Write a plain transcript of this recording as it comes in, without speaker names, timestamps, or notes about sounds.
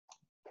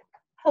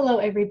Hello,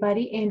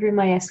 everybody. Andrea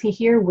Majewski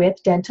here with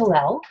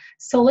Dentalelle.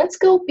 So let's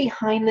go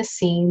behind the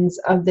scenes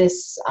of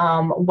this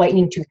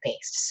whitening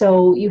toothpaste.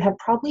 So you have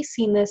probably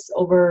seen this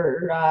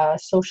over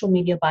social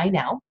media by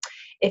now.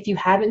 If you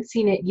haven't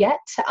seen it yet,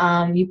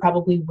 you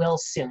probably will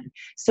soon.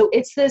 So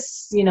it's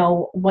this,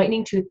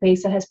 whitening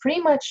toothpaste that has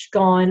pretty much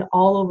gone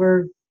all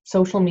over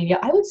social media,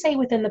 I would say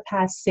within the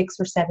past 6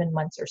 or 7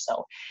 months or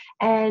so.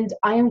 And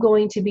I am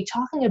going to be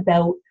talking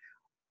about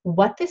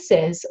what this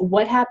is,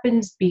 what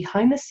happens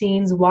behind the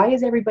scenes, why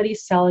is everybody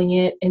selling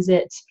it, is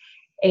it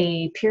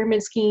a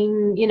pyramid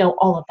scheme,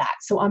 all of that.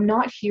 So I'm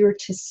not here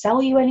to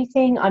sell you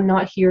anything, I'm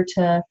not here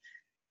to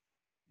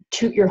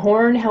toot your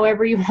horn,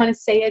 however you want to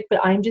say it, but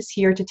I'm just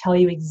here to tell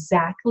you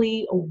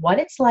exactly what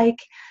it's like,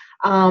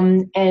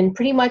 and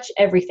pretty much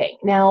everything.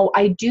 Now,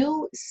 I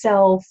do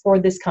sell for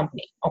this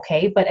company,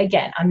 okay, but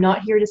again, I'm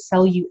not here to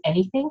sell you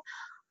anything.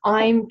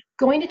 I'm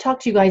going to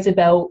talk to you guys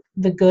about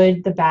the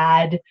good, the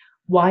bad,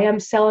 why I'm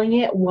selling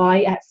it,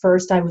 why at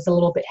first I was a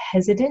little bit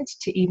hesitant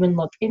to even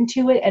look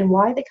into it, and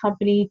why the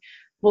company,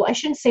 well, I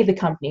shouldn't say the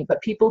company, but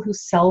people who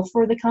sell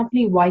for the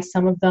company, why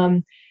some of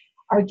them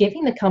are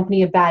giving the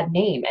company a bad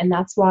name. And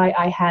that's why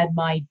I had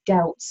my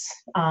doubts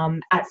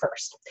at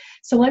first.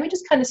 So let me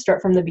just kind of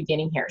start from the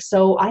beginning here.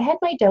 So I had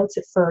my doubts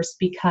at first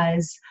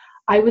because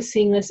I was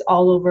seeing this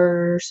all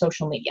over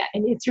social media,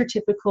 and it's your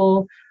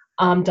typical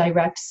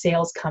direct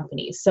sales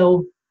company.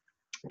 So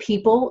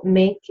people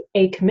make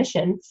a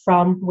commission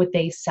from what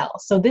they sell.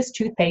 So this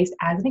toothpaste,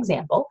 as an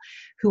example,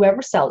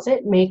 whoever sells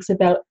it makes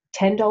about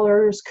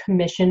 $10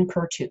 commission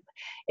per tube.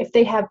 If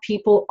they have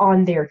people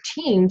on their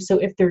team, so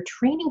if they're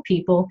training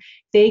people,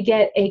 they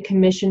get a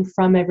commission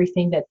from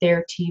everything that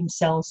their team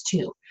sells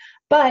too.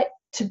 But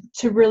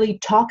to really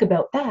talk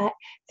about that,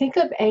 think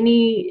of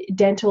any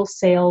dental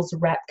sales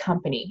rep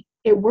company.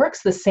 It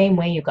works the same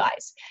way, you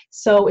guys.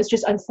 So it's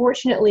just,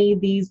 unfortunately,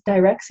 these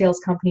direct sales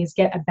companies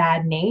get a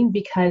bad name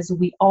because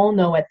we all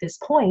know at this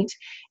point,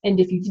 and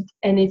if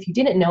you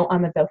didn't know,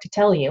 I'm about to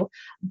tell you,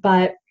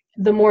 but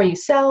the more you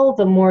sell,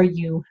 the more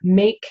you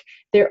make.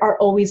 There are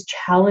always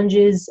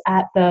challenges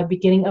at the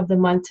beginning of the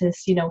month to,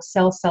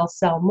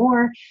 sell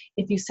more.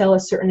 If you sell a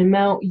certain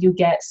amount, you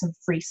get some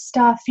free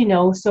stuff,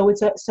 so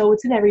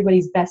it's in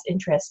everybody's best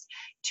interest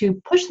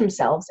to push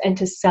themselves and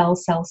to sell.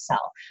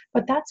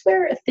 But that's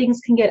where things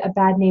can get a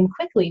bad name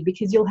quickly,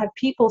 because you'll have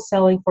people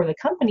selling for the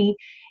company,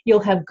 you'll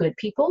have good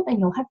people, and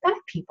you'll have bad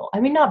people. I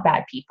mean, not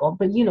bad people,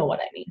 but you know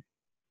what I mean.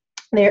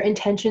 Their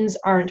intentions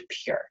aren't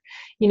pure.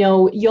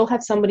 You'll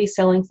have somebody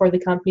selling for the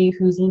company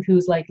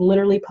who's like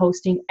literally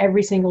posting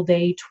every single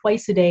day,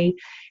 twice a day,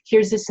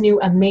 here's this new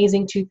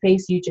amazing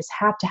toothpaste, you just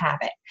have to have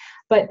it.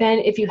 But then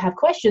if you have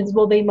questions,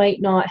 well, they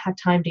might not have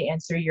time to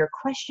answer your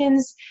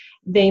questions.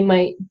 They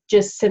might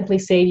just simply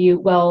say to you,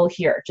 well,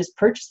 here, just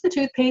purchase the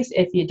toothpaste.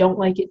 If you don't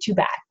like it, too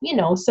bad.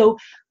 So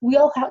we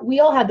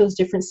all have those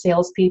different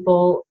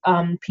salespeople.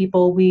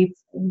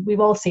 We've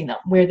all seen them,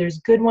 where there's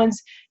good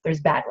ones, there's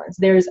bad ones,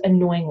 there's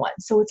annoying ones.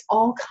 So it's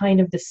all kind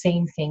of the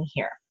same thing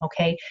here,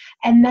 okay?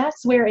 And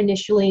that's where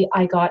initially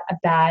I got a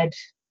bad,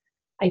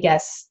 I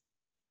guess,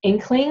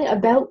 inkling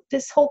about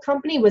this whole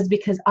company, was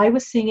because I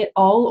was seeing it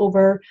all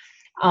over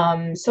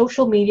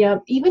social media.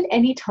 Even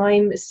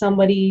anytime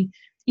somebody,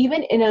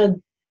 even in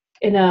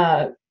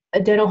a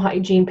dental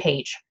hygiene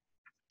page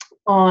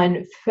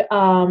on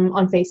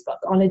Facebook,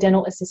 on a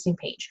dental assisting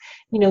page,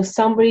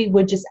 somebody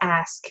would just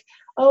ask,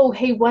 oh,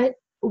 hey, what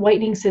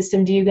whitening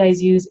system do you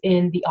guys use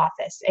in the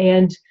office?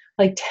 And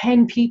like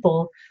 10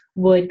 people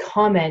would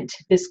comment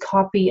this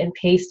copy and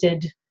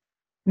pasted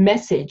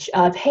message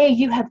of, hey,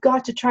 you have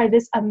got to try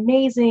this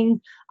amazing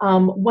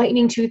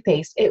whitening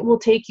toothpaste. It will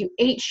take you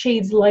 8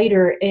 shades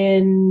lighter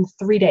in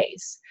 3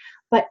 days.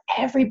 But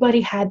everybody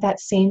had that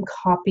same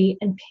copy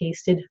and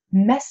pasted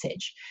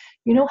message.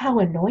 You know how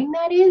annoying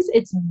that is?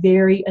 It's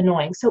very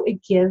annoying. So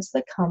it gives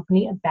the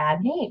company a bad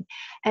name.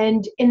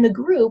 And in the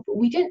group,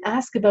 we didn't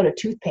ask about a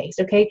toothpaste,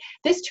 okay?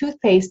 This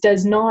toothpaste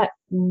does not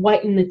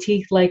whiten the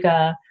teeth like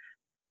a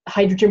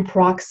hydrogen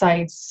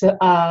peroxide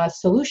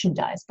solution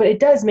does, but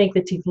it does make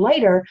the teeth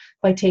lighter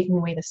by taking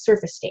away the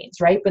surface stains,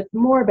 right? But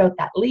more about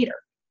that later.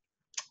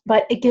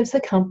 But it gives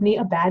the company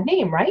a bad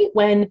name, right?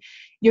 When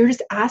you're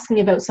just asking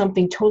about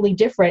something totally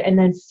different, and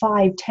then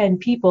 5-10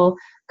 people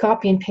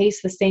copy and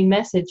paste the same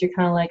message, you're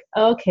kind of like,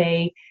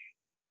 okay,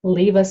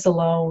 leave us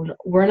alone.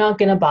 We're not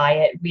going to buy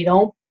it. We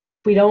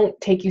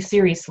don't take you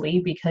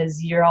seriously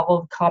because you're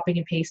all copying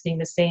and pasting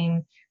the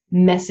same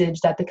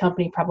message that the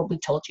company probably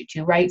told you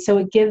to, right? So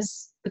it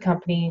gives the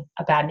company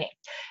a bad name.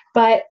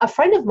 But a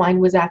friend of mine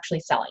was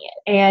actually selling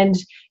it. And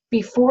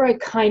before I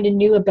kind of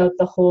knew about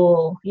the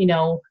whole,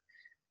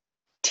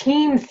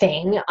 team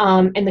thing,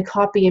 and the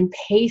copy and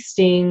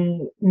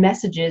pasting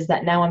messages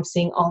that now I'm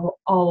seeing all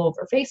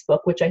over Facebook,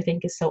 which I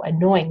think is so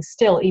annoying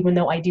still, even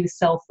though I do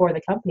sell for the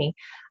company.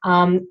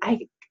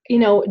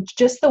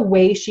 Just the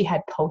way she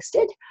had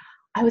posted,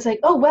 I was like,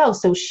 oh, wow,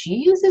 so she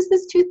uses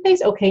this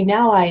toothpaste? Okay,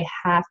 now I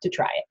have to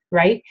try it,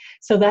 right?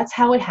 So that's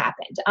how it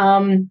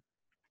happened.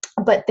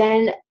 But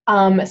then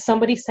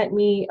somebody sent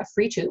me a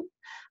free tube.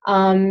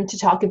 to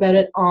talk about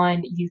it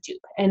on YouTube.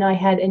 And I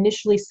had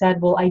initially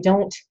said, well,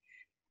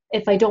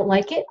 if I don't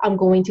like it, I'm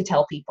going to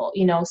tell people,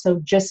 so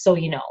just so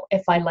you know,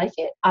 if I like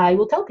it, I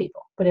will tell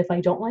people. But if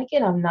I don't like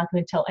it, I'm not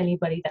going to tell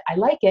anybody that I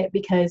like it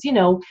because,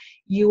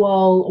 you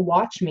all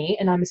watch me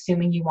and I'm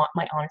assuming you want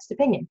my honest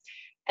opinion.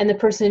 And the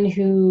person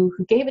who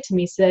gave it to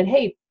me said,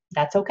 hey,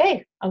 that's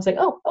okay. I was like,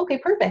 oh, okay,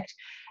 perfect.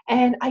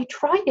 And I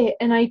tried it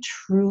and I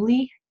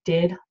truly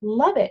did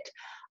love it.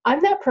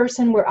 I'm that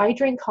person where I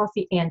drink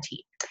coffee and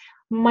tea.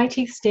 My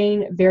teeth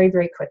stain very,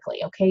 very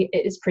quickly, okay?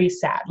 It is pretty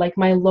sad. Like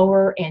my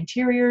lower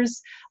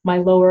anteriors, my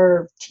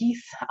lower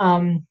teeth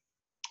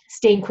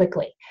stain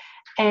quickly.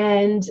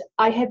 And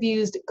I have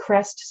used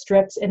Crest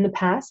strips in the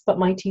past, but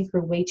my teeth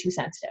were way too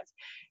sensitive.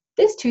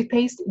 This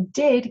toothpaste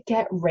did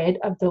get rid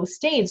of those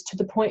stains to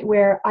the point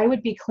where I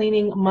would be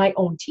cleaning my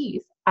own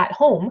teeth at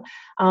home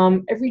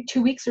every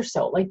 2 weeks or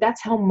so. Like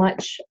that's how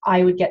much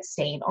I would get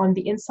stain on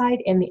the inside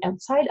and the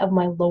outside of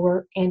my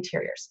lower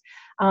anteriors.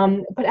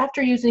 But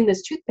after using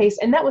this toothpaste,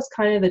 and that was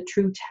kind of the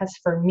true test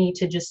for me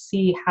to just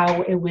see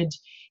how it would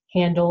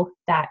handle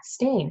that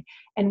stain.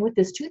 And with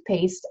this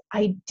toothpaste,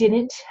 I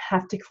didn't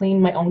have to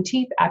clean my own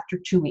teeth after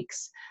 2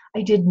 weeks.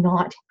 I did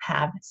not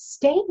have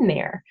stain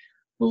there.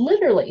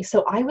 Literally.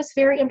 So I was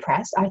very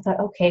impressed. I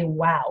thought, okay,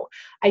 wow.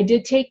 I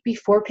did take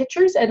before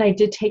pictures and I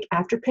did take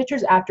after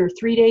pictures after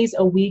 3 days,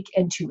 a week,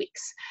 and 2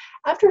 weeks.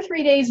 After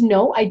 3 days,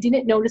 no, I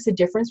didn't notice a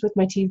difference with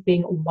my teeth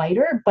being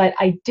whiter, but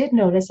I did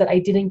notice that I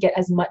didn't get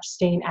as much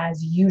stain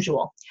as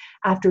usual.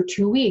 After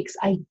 2 weeks,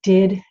 I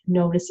did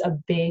notice a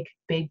big,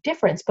 big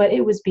difference, but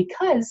it was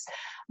because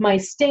my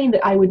stain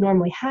that I would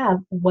normally have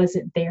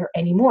wasn't there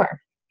anymore.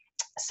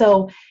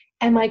 So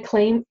am I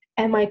claiming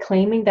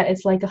that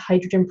it's like a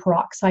hydrogen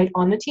peroxide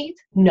on the teeth?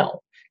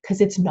 No,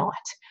 because it's not.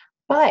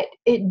 But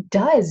it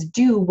does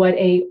do what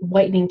a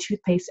whitening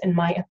toothpaste, in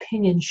my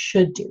opinion,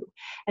 should do.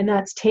 And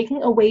that's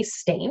taking away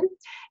stain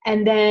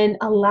and then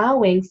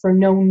allowing for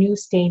no new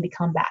stain to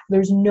come back.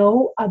 There's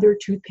no other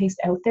toothpaste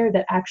out there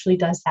that actually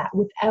does that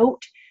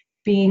without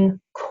being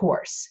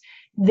coarse.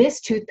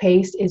 This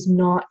toothpaste is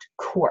not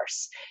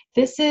coarse.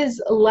 This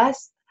is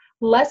less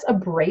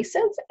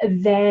abrasive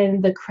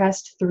than the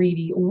Crest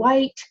 3D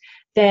White,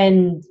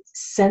 than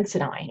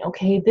Sensodyne,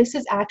 okay? This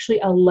is actually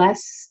a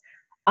less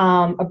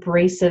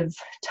abrasive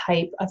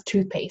type of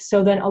toothpaste.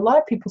 So then a lot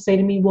of people say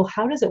to me, well,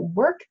 how does it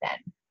work then?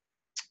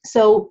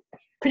 So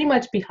pretty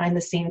much behind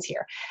the scenes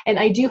here. And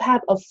I do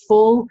have a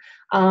full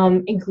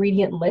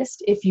ingredient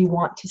list if you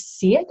want to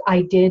see it.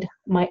 I did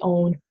my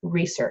own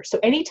research. So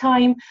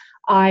anytime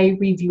I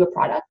review a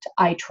product,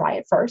 I try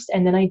it first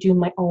and then I do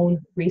my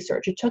own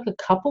research. It took a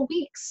couple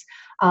weeks.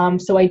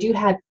 So I do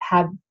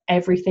have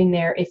everything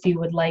there if you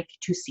would like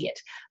to see it.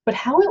 But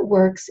how it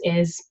works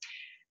is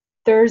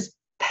there's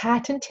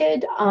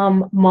patented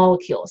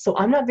molecules. So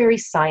I'm not very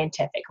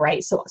scientific,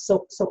 right? So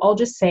I'll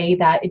just say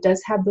that it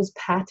does have those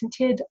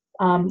patented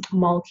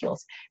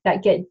molecules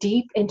that get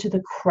deep into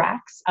the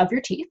cracks of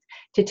your teeth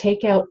to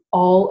take out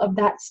all of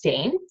that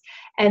stain.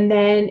 And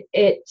then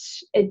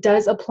it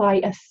does apply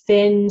a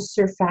thin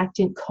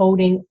surfactant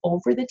coating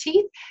over the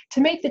teeth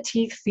to make the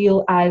teeth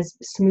feel as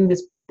smooth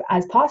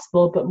as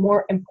possible, but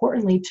more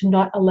importantly, to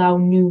not allow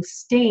new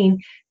stain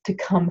to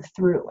come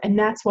through. And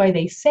that's why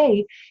they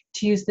say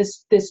to use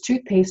this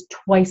toothpaste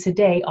twice a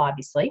day,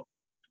 obviously,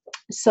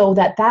 so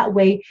that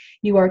way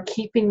you are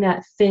keeping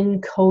that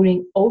thin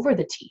coating over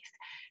the teeth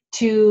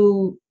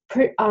to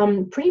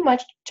pretty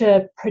much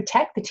to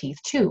protect the teeth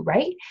too,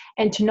 right?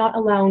 And to not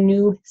allow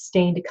new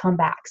stain to come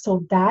back.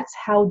 So that's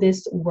how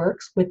this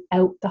works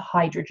without the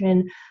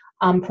hydrogen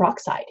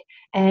peroxide.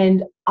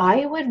 And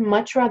I would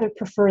much rather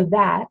prefer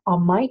that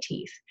on my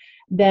teeth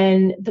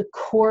than the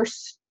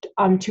coarse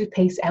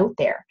toothpaste out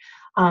there.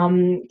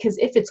 Because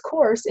if it's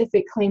coarse, if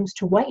it claims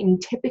to whiten,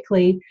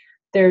 typically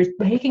there's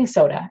baking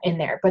soda in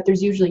there, but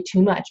there's usually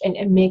too much and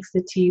it makes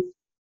the teeth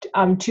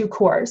too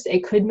coarse.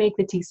 It could make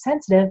the teeth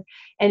sensitive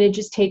and it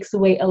just takes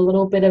away a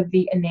little bit of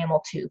the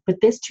enamel too. But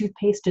this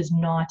toothpaste does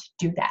not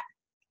do that.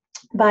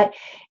 But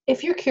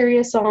if you're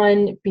curious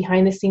on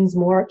behind the scenes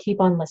more, keep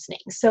on listening.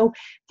 So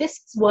this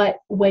is what,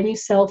 when you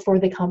sell for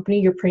the company,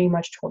 you're pretty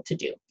much told to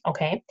do,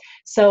 okay?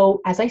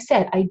 So as I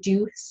said, I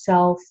do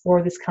sell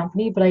for this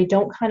company, but I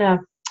don't kind of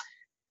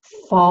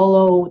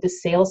follow the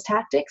sales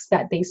tactics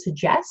that they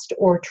suggest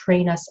or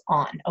train us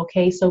on,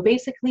 okay? So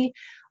basically,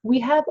 we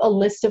have a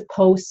list of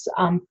posts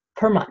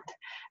per month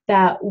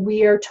that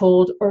we are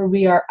told, or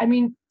we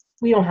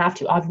don't have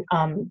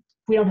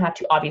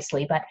to,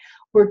 obviously, but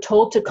we're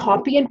told to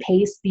copy and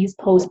paste these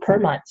posts per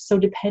month. So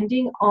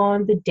depending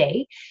on the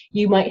day,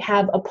 you might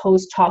have a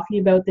post talking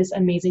about this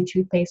amazing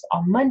toothpaste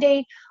on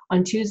Monday.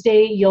 On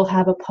Tuesday, you'll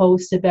have a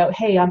post about,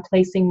 hey, I'm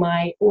placing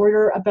my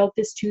order about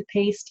this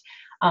toothpaste.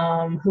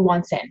 Who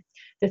wants in?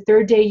 The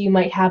third day, you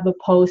might have a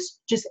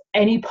post, just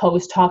any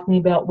post talking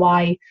about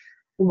why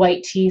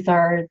white teeth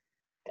are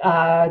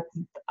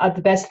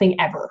the best thing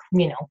ever,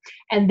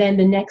 and then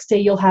the next day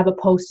you'll have a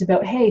post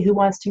about, hey, who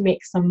wants to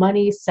make some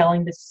money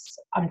selling this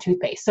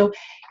toothpaste? So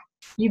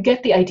you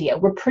get the idea.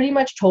 We're pretty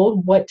much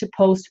told what to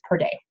post per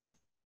day.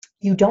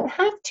 You don't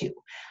have to,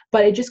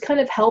 but it just kind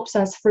of helps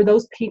us for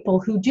those people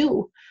who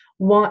do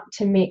want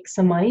to make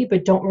some money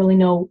but don't really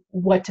know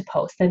what to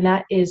post. And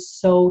that is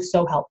so,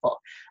 so helpful.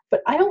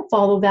 But I don't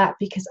follow that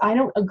because I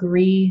don't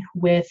agree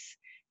with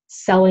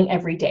selling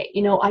every day.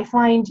 I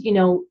find,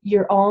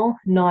 you're all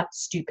not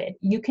stupid.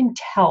 You can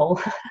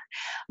tell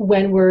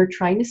when we're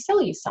trying to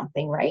sell you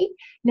something, right?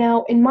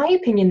 Now, in my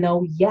opinion,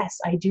 though, yes,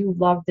 I do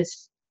love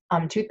this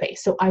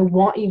toothpaste. So I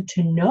want you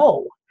to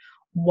know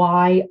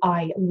why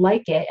I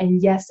like it.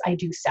 And yes, I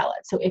do sell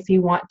it. So if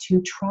you want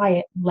to try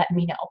it, let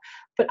me know.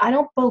 But I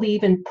don't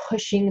believe in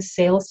pushing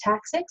sales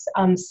tactics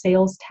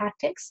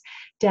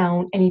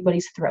down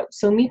anybody's throat.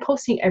 So me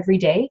posting every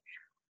day,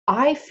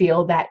 I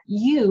feel that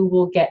you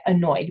will get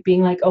annoyed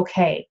being like,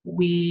 okay,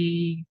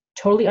 we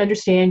totally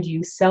understand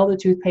you sell the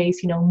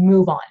toothpaste,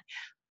 move on.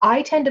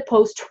 I tend to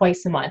post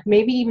twice a month,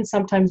 maybe even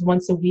sometimes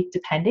once a week,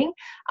 depending.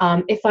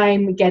 If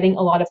I'm getting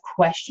a lot of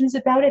questions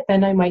about it,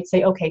 then I might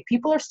say, okay,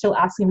 people are still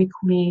asking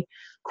me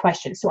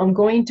questions. So I'm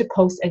going to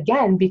post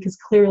again because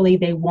clearly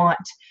they want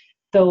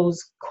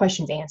those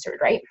questions answered,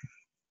 right?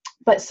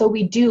 But so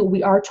we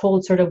are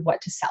told sort of what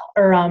to sell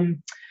or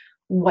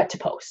what to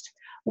post.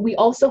 We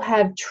also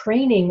have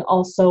training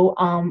also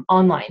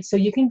online. So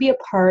you can be a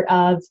part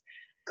of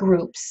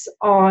groups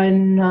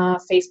on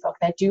Facebook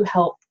that do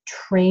help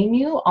train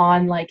you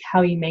on like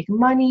how you make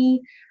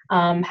money,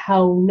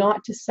 how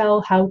not to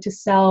sell, how to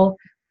sell.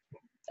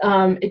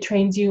 It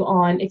trains you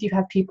on, if you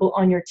have people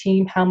on your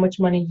team, how much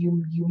money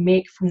you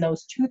make from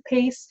those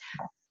toothpastes.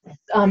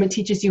 It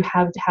teaches you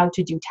how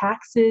to do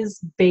taxes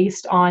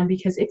based on,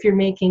 because if you're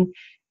making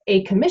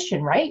a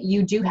commission, right,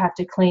 you do have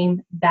to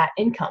claim that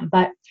income.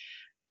 But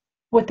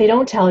what they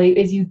don't tell you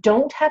is you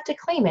don't have to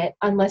claim it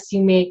unless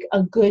you make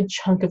a good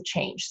chunk of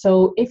change.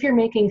 So if you're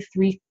making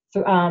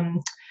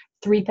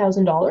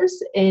 $3,000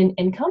 in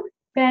income,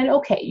 then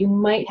okay, you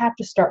might have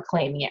to start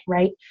claiming it,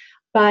 right?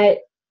 But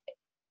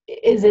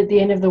is it the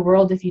end of the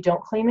world if you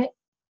don't claim it?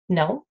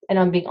 No, and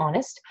I'm being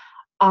honest.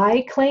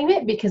 I claim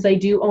it because I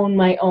do own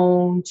my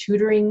own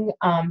tutoring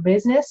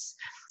business.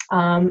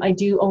 I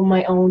do own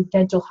my own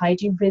dental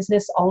hygiene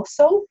business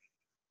also.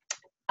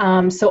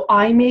 So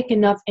I make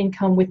enough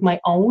income with my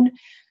own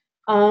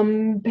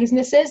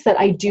businesses that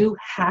I do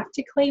have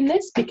to claim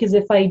this, because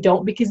if I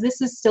don't, because this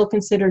is still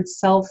considered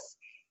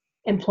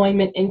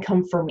self-employment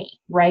income for me,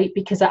 right?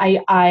 Because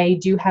I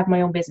do have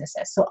my own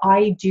businesses. So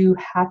I do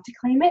have to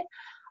claim it.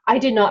 I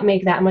did not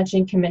make that much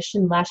in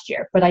commission last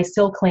year, but I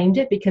still claimed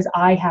it because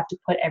I have to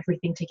put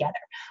everything together.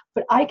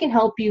 But I can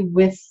help you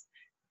with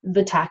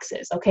the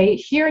taxes, okay?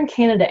 Here in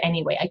Canada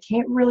anyway. I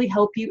can't really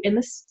help you in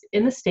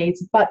the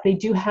States, but they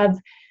do have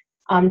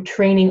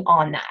training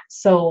on that.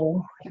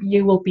 So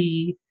you will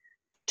be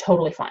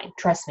totally fine,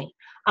 trust me.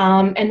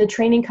 And the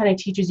training kind of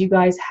teaches you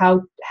guys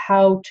how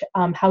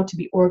to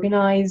be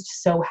organized,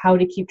 so how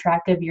to keep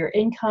track of your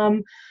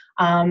income,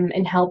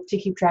 and help to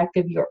keep track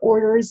of your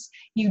orders.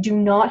 You do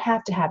not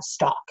have to have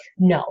stock.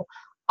 No,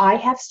 I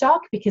have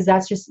stock because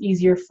that's just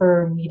easier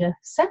for me to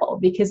sell,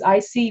 because I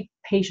see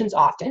patients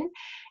often.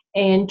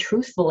 And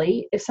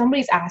truthfully, if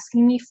somebody's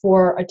asking me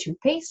for a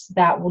toothpaste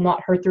that will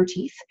not hurt their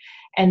teeth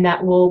and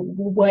that will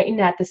whiten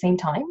at the same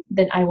time,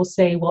 then I will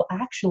say, well,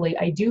 actually,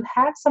 I do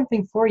have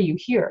something for you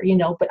here,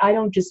 but I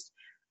don't just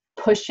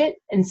push it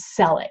and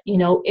sell it.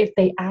 If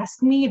they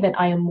ask me, then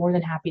I am more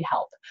than happy to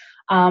help.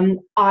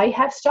 I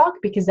have stock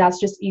because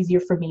that's just easier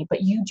for me,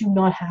 but you do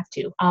not have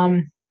to.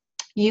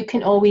 You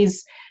can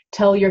always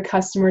tell your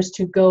customers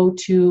to go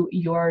to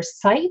your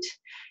site.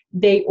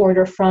 They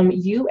order from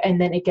you and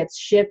then it gets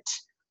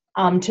shipped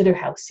to their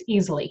house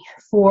easily.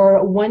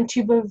 For one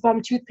tube of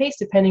toothpaste,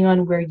 depending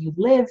on where you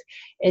live,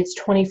 it's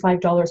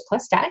 $25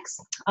 plus tax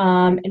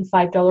and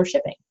 $5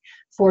 shipping.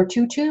 For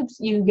 2 tubes,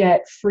 you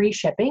get free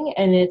shipping,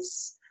 and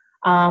it's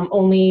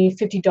only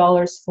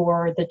 $50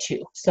 for the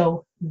 2.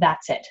 So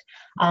that's it.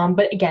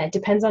 But again, it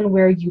depends on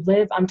where you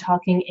live. I'm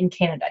talking in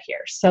Canada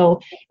here. So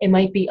it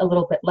might be a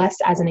little bit less,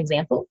 as an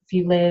example, if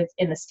you live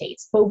in the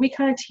States. But we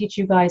kind of teach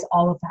you guys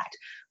all of that.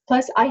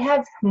 Plus, I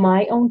have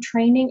my own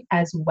training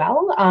as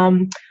well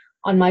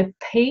on my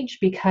page,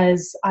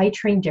 because I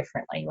train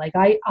differently. Like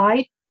I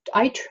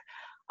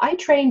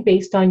train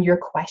based on your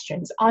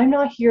questions. I'm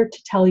not here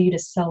to tell you to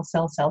sell.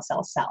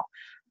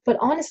 But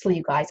honestly,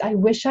 you guys, I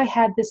wish I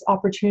had this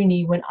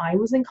opportunity when I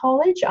was in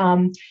college.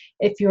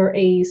 If you're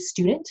a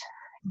student,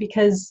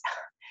 because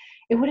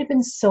it would have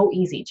been so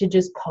easy to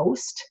just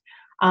post,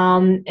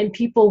 and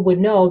people would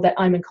know that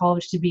I'm in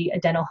college to be a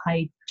dental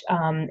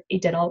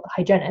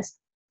hygienist.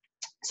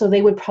 So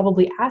they would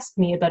probably ask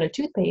me about a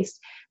toothpaste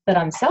that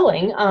I'm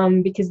selling,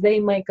 because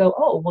they might go,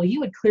 oh, well, you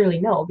would clearly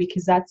know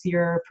because that's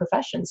your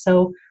profession.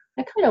 So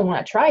I kind of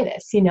want to try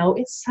this.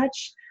 It's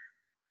such,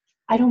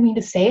 I don't mean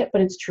to say it,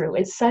 but it's true.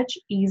 It's such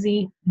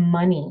easy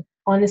money.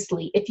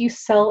 Honestly, if you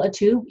sell a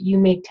tube, you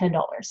make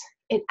 $10.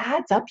 It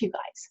adds up, you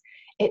guys.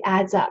 It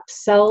adds up.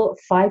 Sell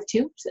 5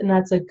 tubes, and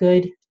that's a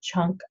good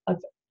chunk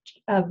of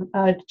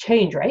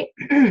change, right?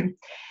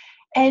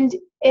 And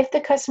if the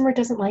customer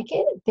doesn't like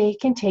it, they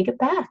can take it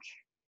back.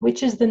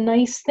 which is the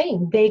nice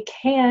thing. They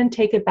can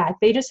take it back.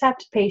 They just have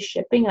to pay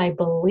shipping, I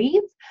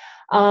believe.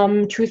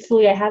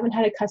 Truthfully, I haven't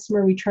had a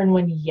customer return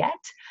one yet.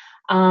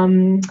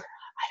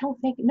 I don't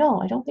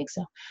think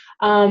so.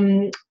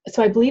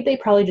 So I believe they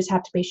probably just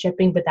have to pay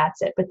shipping, but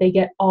that's it. But they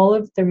get all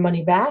of their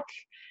money back,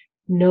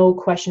 no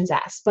questions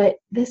asked. But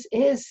this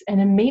is an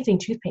amazing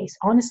toothpaste.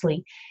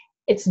 Honestly,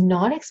 it's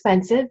not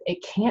expensive.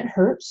 It can't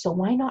hurt. So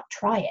why not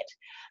try it?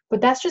 But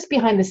that's just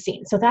behind the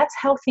scenes. So that's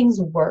how things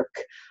work.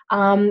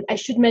 I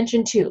should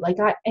mention too,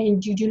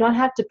 and you do not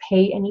have to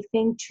pay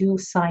anything to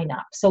sign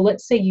up. So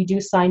let's say you do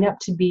sign up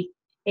to be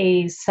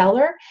a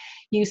seller.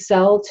 You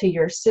sell to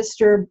your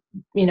sister,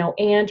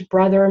 aunt,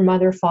 brother,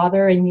 mother,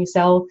 father, and you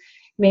sell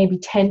maybe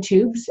 10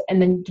 tubes,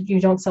 and then you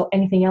don't sell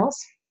anything else.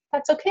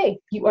 That's okay.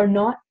 You are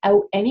not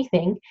out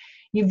anything.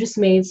 You've just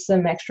made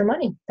some extra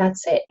money.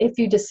 That's it. If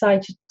you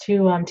decide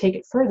to take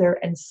it further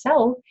and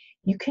sell,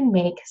 you can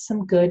make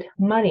some good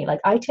money. Like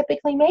I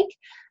typically make,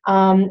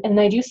 and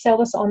I do sell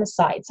this on the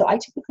side. So I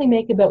typically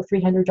make about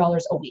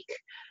 $300 a week.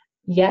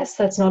 Yes,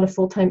 that's not a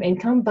full-time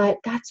income, but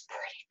that's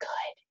pretty good.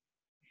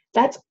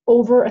 That's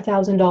over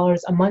 $1,000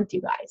 a month,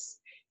 you guys.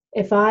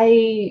 If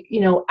I,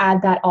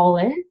 add that all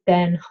in,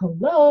 then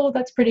hello,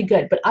 that's pretty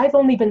good. But I've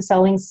only been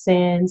selling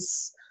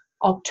since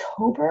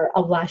October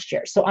of last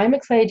year. So I'm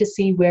excited to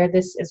see where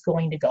this is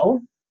going to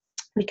go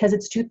because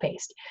it's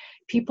toothpaste.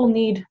 People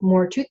need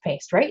more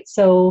toothpaste, right?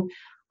 So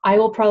I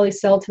will probably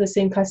sell to the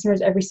same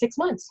customers every 6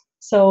 months.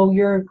 So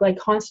you're like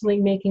constantly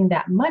making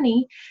that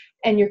money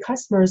and your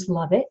customers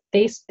love it.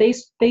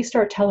 They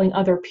start telling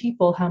other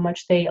people how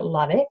much they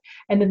love it,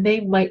 and then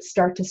they might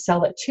start to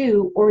sell it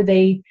too, or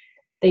they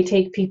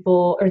take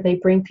people or they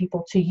bring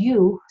people to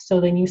you. So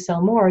then you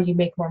sell more, you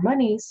make more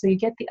money. So you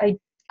get the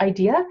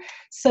idea.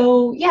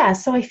 So yeah,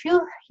 so I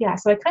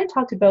kind of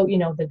talked about,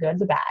 the good,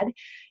 the bad.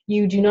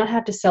 You do not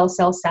have to sell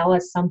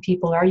as some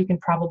people are. You can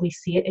probably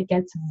see it. It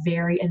gets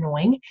very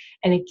annoying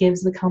and it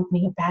gives the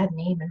company a bad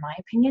name in my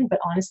opinion. But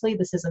honestly,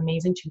 this is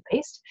amazing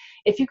toothpaste.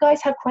 If you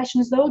guys have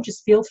questions though,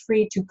 just feel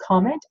free to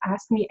comment,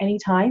 ask me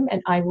anytime,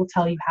 and I will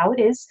tell you how it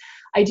is.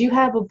 I do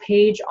have a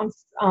page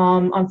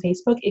on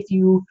Facebook if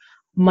you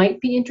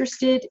might be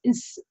interested in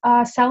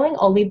selling.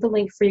 I'll leave the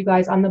link for you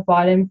guys on the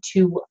bottom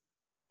to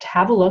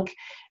have a look.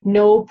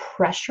 No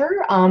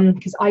pressure,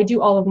 because I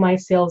do all of my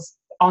sales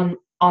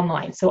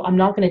online. So I'm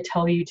not going to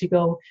tell you to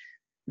go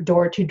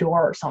door to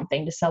door or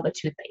something to sell the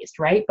toothpaste,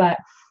 right? But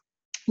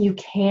you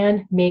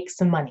can make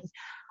some money.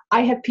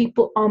 I have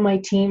people on my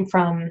team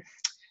from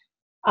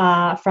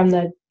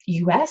the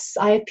US.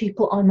 I have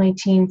people on my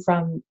team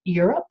from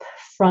Europe,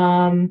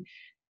 from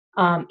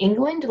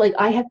England. Like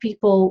I have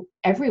people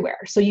everywhere.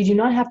 So you do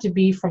not have to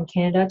be from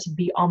Canada to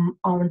be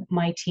on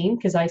my team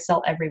because I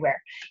sell everywhere.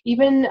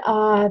 Even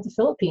the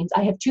Philippines,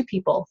 I have 2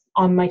 people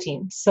on my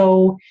team.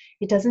 So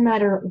it doesn't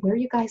matter where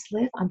you guys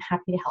live. I'm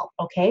happy to help.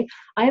 Okay.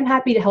 I am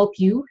happy to help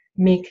you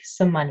make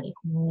some money.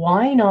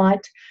 Why not?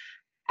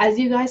 As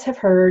you guys have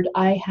heard,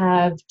 I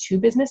have 2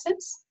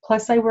 businesses,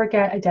 plus I work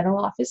at a dental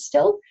office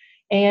still,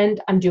 and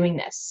I'm doing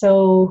this.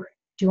 So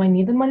do I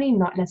need the money?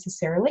 Not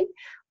necessarily.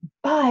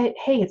 But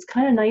hey, it's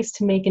kind of nice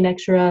to make an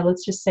extra,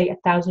 let's just say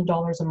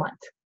 $1,000 a month.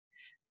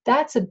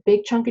 That's a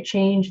big chunk of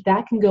change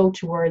that can go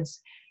towards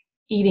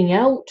eating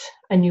out,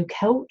 a new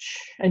couch,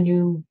 a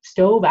new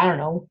stove, I don't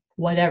know,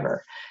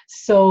 whatever.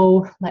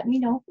 So let me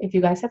know if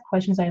you guys have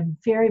questions. I am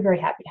very, very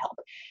happy to help.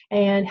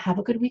 And have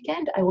a good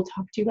weekend. I will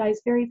talk to you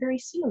guys very, very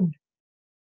soon.